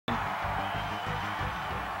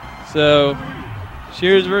So,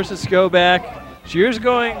 Shears versus Skoback. Shears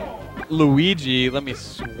going Luigi. Let me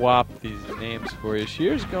swap these names for you.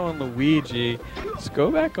 Shears going Luigi.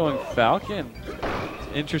 Skoback going Falcon.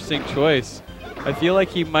 Interesting choice. I feel like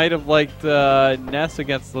he might have liked Ness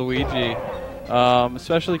against Luigi,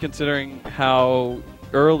 especially considering how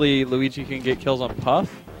early Luigi can get kills on Puff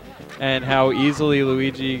and how easily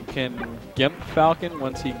Luigi can gimp Falcon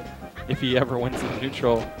if he ever wins the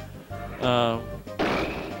neutral.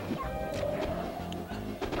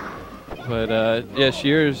 Yeah,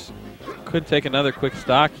 Shears could take another quick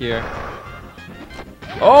stock here.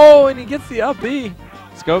 Oh, and he gets the up B.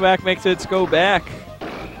 Skoback makes it Skoback.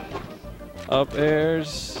 Up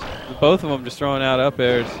airs. Both of them just throwing out up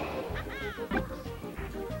airs.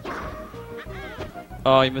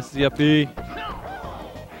 Oh, he misses the up B.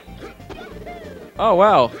 Oh,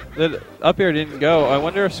 wow. That up air didn't go. I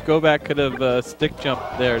wonder if Skoback could have stick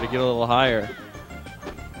jumped there to get a little higher.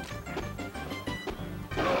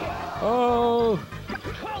 Oh!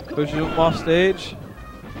 Pushes him off stage.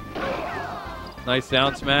 Nice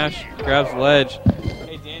down smash. Grabs the ledge.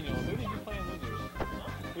 Hey, Daniel, who did you play in Losers?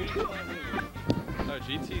 Who did you play in Losers? Oh,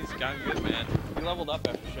 GT's gotten good, man. He leveled up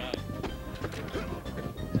after Shine.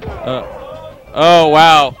 Oh,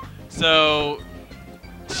 wow. So,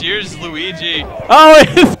 cheers, Luigi. Oh,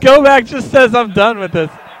 Skoback just says, I'm done with this.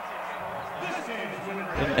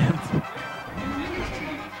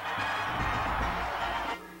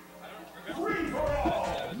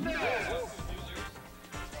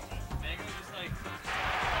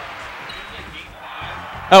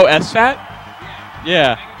 Oh, SFAT?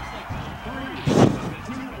 Yeah.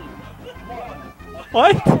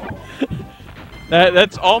 What?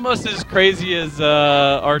 That's almost as crazy as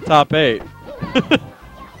our top 8.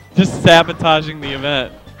 Just sabotaging the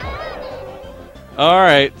event. All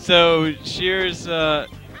right, so Shears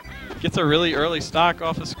gets a really early stock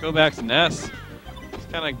off of Skoback's Ness. He's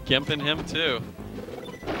kind of gimping him too.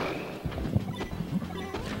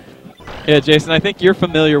 Yeah, Jason, I think you're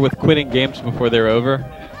familiar with quitting games before they're over.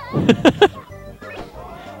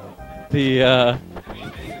 Yeah,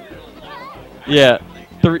 yeah,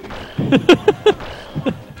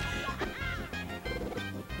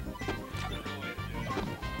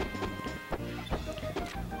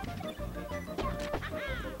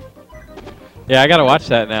 I gotta watch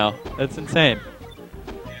that now. That's insane.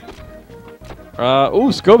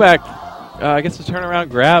 Ooh, Skoback gets the turnaround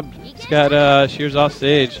grab. He's got Shears off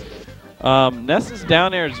stage. Ness's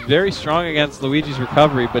down air is very strong against Luigi's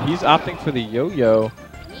recovery, but he's opting for the yo-yo.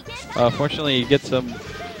 Fortunately, he gets him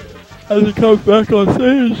as he comes back on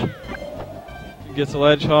stage. He gets a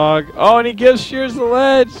ledge hog. Oh, and he gives Shears the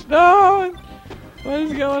ledge. No! What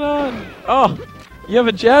is going on? Oh, you have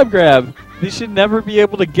a jab grab. He should never be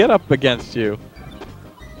able to get up against you.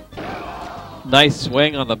 Nice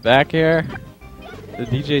swing on the back air. The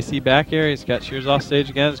DJC back air. He's got Shears off stage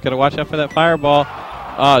again. He's got to watch out for that fireball.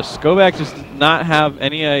 Skoback just did not have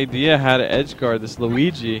any idea how to edge guard this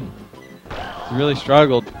Luigi. He really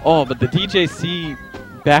struggled. Oh, but the DJC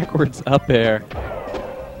backwards up air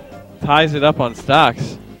ties it up on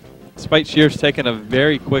stocks. Despite Shears taking a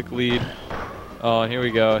very quick lead. Oh, and here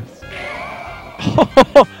we go.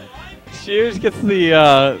 Shears gets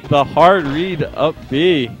the hard read up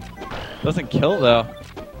B. Doesn't kill though.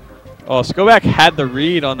 Oh, Skoback had the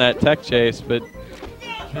read on that tech chase, but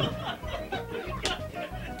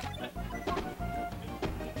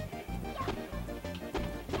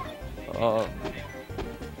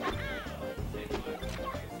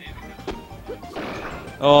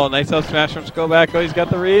oh, nice up smash from Skoback. Oh, he's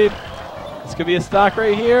got the read. This could be a stock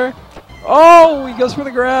right here. Oh, he goes for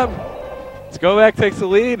the grab. Skoback takes the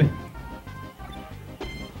lead.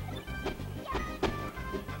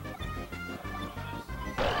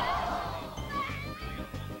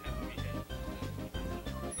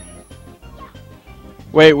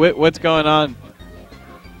 Wait, what's going on?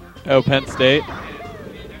 Oh, Penn State.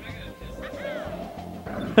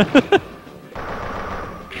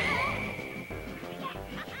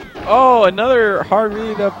 Oh, another hard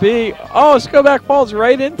read up B. Oh, Skoback falls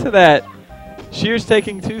right into that. Shears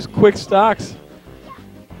taking 2 quick stocks.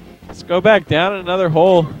 Skoback down in another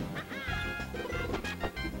hole.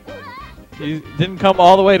 He didn't come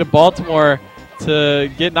all the way to Baltimore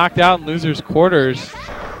to get knocked out in losers quarters.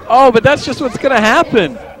 Oh, but that's just what's going to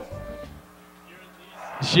happen.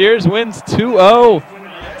 Shears wins 2-0.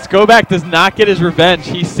 Skoback does not get his revenge.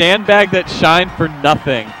 He sandbagged that Shine for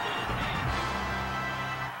nothing.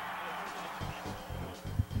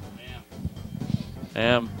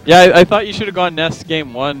 Damn. Yeah, I thought you should have gone Ness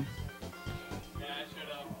game 1. Yeah, I should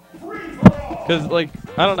have. Because, like,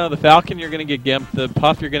 I don't know, the Falcon you're going to get gimped. The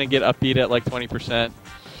Puff you're going to get upbeat at like 20%.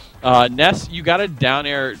 Ness, you gotta down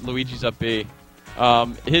air Luigi's up B.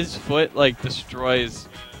 His foot like destroys.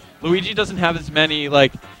 Luigi doesn't have as many he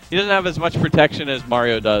doesn't have as much protection as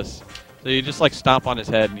Mario does. So you just like stomp on his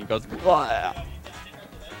head and he goes. Blah.